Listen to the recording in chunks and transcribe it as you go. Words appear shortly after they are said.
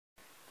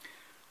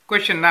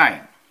Question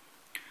 9.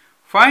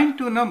 Find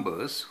two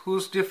numbers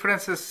whose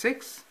difference is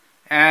 6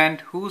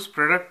 and whose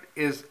product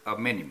is a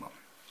minimum.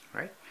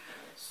 Right?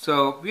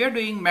 So we are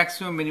doing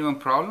maximum minimum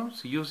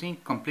problems using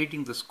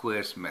completing the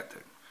squares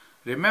method.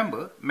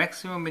 Remember,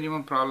 maximum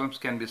minimum problems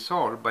can be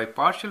solved by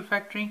partial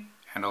factoring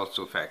and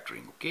also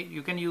factoring. Okay,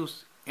 you can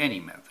use any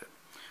method.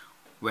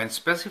 When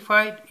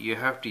specified, you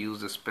have to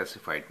use the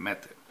specified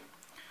method.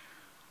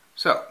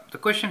 So the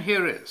question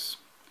here is,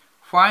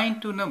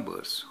 find two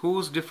numbers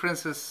whose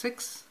difference is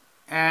 6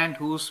 and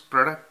whose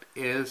product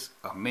is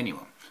a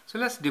minimum. So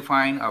let's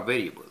define our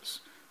variables.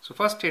 So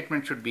first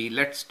statement should be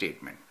let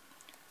statement.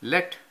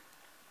 Let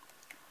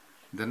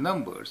the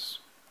numbers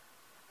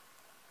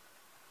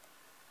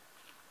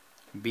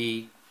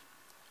be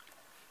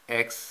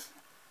x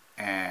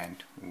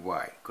and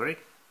y,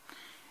 correct?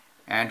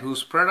 And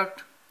whose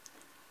product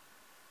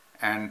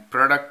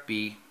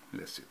be,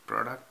 let's say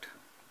product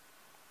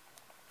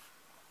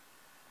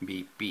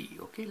be p.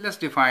 Okay, let's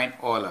define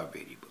all our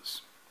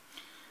variables.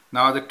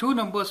 Now the two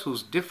numbers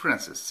whose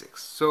difference is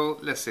 6. So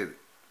let's say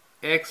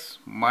x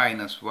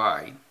minus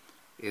y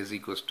is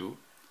equals to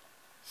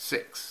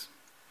 6.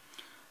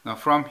 Now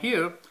from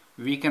here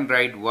we can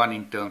write one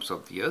in terms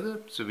of the other.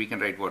 So we can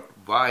write what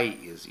y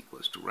is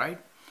equals to, right?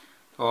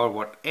 Or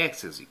what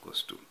x is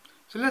equals to.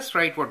 So let's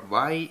write what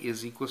y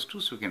is equals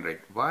to. So we can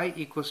write y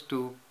equals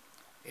to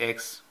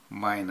x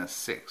minus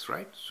 6,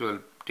 right? So we'll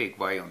take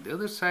y on the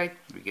other side.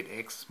 We get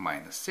x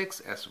minus 6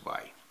 as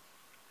y.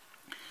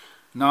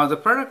 Now the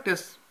product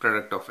is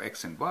product of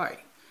x and y.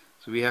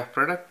 So we have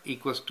product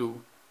equals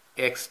to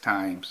x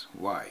times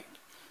y.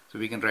 So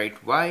we can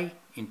write y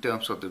in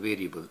terms of the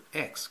variable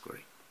x,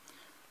 correct?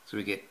 So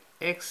we get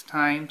x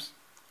times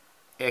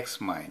x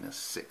minus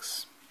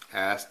 6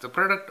 as the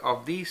product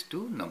of these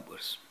two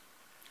numbers.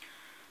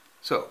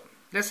 So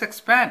let's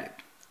expand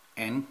it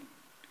and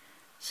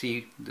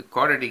see the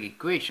quadratic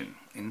equation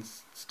in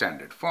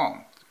standard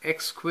form.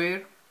 X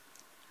squared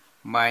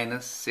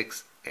minus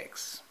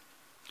 6x.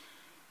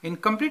 In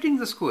completing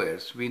the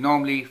squares, we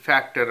normally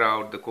factor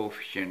out the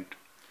coefficient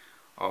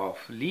of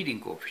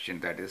leading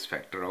coefficient, that is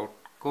factor out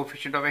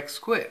coefficient of x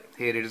squared.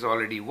 Here it is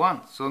already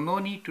 1, so no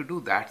need to do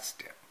that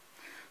step.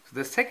 So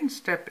the second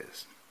step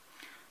is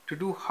to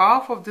do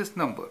half of this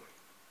number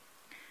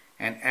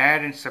and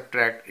add and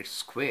subtract its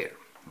square,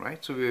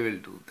 right? So we will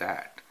do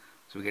that.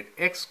 So we get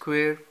x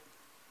squared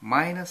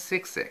minus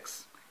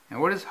 6x. And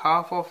what is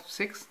half of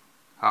 6?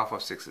 Half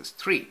of 6 is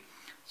 3.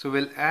 So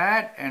we'll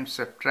add and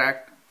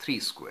subtract 3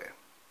 square.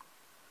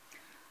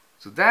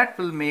 So that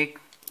will make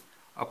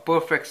a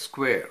perfect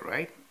square,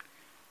 right?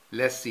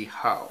 Let's see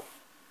how.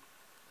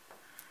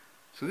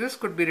 So this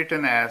could be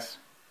written as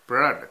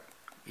product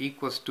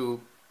equals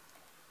to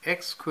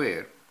x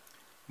squared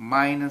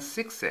minus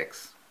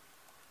 6x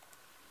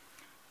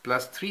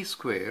plus 3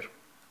 square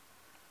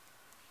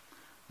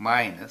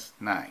minus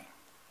 9.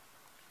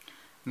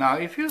 Now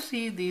if you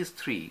see these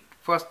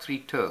first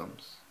three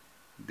terms,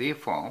 they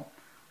form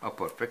a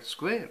perfect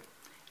square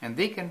and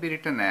they can be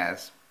written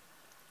as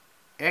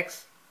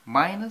x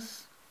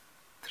minus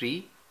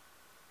 3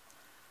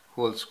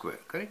 whole square,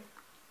 correct?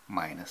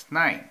 Minus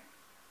 9.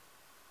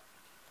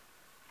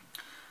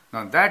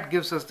 Now that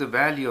gives us the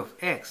value of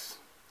x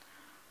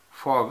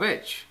for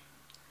which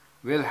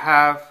we'll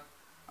have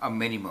a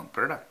minimum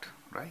product,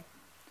 right?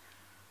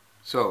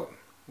 So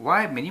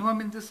why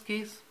minimum in this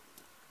case?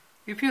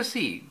 If you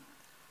see,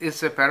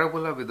 it's a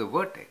parabola with a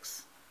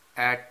vertex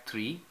at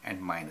 3 and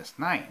minus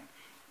 9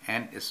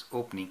 and is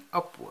opening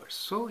upwards.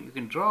 So you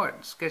can draw it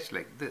and sketch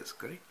like this,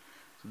 correct?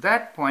 So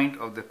that point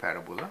of the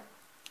parabola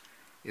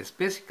is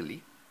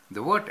basically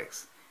the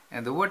vertex,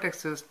 and the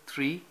vertex is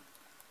 3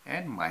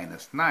 and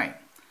minus 9.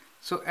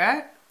 So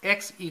at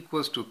x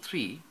equals to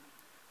 3,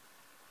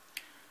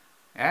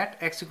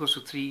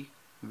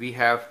 we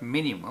have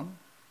minimum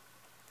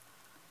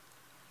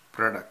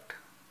product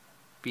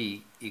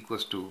p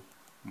equals to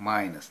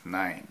minus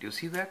 9. Do you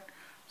see that?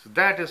 So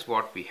that is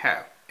what we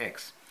have,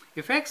 x.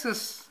 If x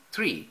is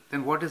 3,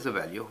 then what is the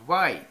value of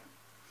y?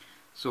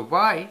 So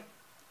y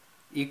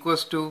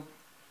equals to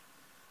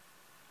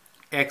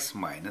x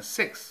minus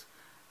 6.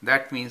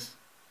 That means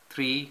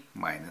 3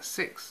 minus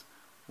 6,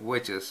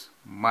 which is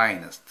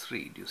minus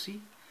 3. Do you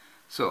see?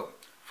 So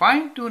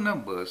find two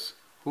numbers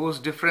whose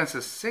difference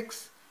is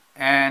 6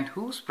 and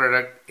whose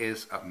product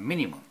is a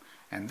minimum.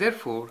 And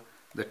therefore,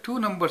 the two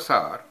numbers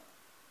are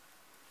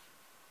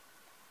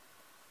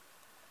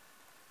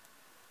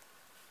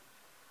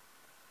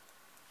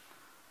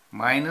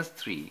minus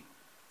 3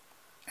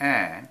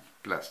 and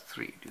plus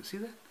 3. Do you see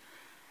that?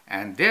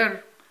 And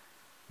their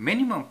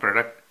minimum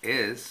product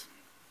is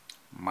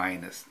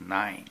minus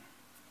 9,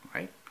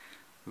 right?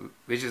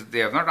 Which is, they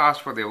have not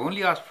asked for, they have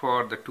only asked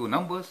for the two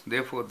numbers.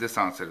 Therefore, this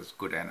answer is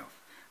good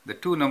enough. The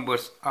two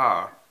numbers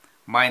are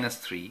minus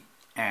 3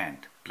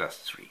 and plus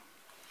 3.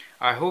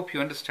 I hope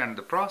you understand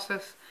the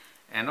process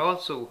and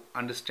also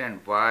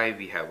understand why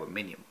we have a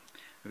minimum.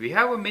 We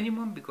have a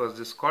minimum because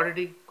this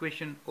quadratic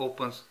equation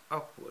opens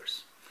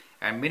upwards.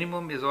 And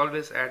minimum is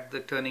always at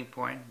the turning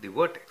point, the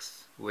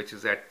vertex, which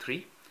is at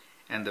 3,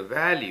 and the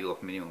value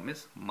of minimum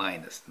is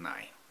minus 9.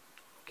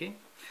 Okay,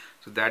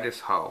 so that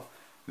is how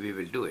we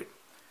will do it.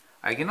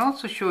 I can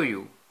also show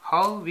you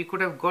how we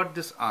could have got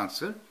this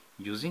answer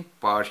using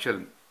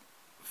partial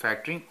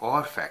factoring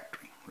or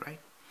factoring, right?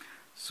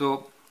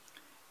 So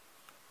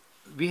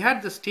we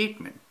had the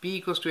statement p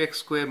equals to x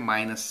square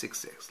minus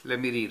 6x. Let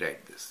me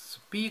rewrite this. So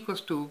p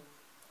equals to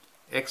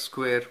x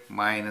square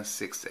minus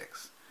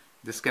 6x.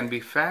 This can be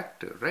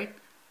factored, right?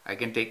 I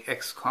can take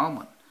x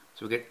common.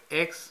 So we get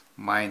x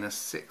minus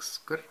 6,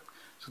 correct?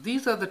 So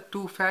these are the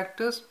two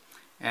factors,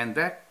 and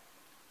that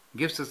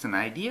gives us an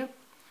idea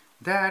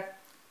that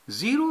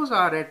zeros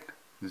are at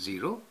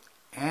 0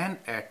 and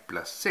at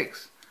plus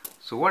 6.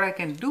 So what I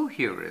can do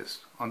here is,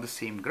 on the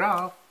same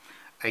graph,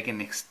 I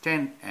can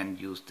extend and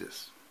use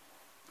this.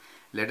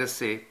 Let us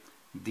say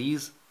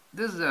this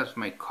is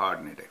my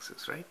coordinate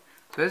axis, right?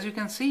 So as you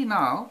can see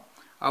now,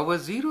 our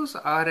zeros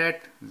are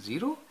at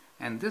 0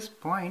 and this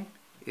point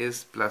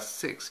is plus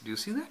 6. Do you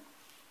see that?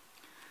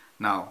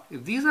 Now,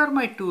 if these are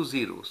my two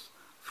zeros,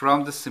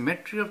 from the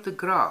symmetry of the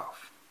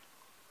graph,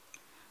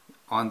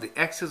 on the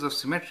axis of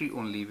symmetry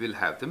only we'll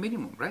have the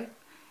minimum, right?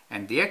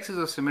 And the axis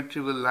of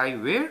symmetry will lie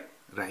where?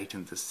 Right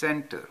in the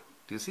center.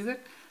 Do you see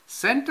that?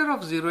 Center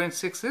of 0 and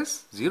 6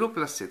 is 0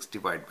 plus 6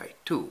 divided by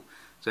 2.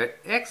 So at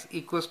x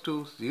equals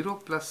to 0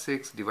 plus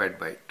 6 divided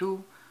by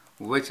 2,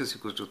 which is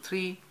equal to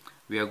 3,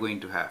 we are going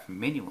to have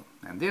minimum.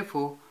 And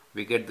therefore,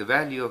 we get the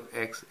value of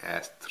x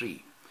as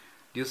 3.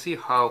 Do you see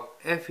how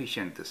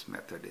efficient this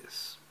method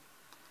is?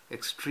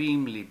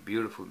 Extremely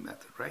beautiful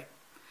method, right?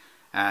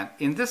 And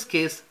in this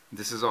case,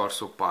 this is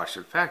also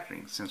partial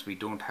factoring since we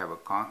don't have a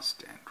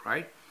constant,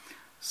 right?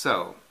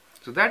 So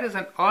that is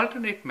an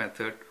alternate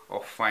method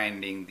of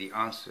finding the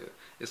answer.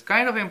 It's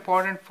kind of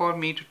important for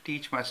me to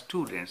teach my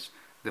students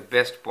the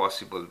best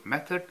possible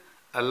method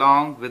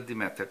along with the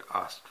method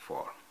asked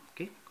for.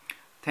 Okay.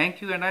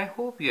 Thank you, and I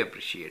hope you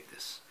appreciate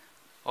this.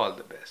 All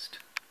the best.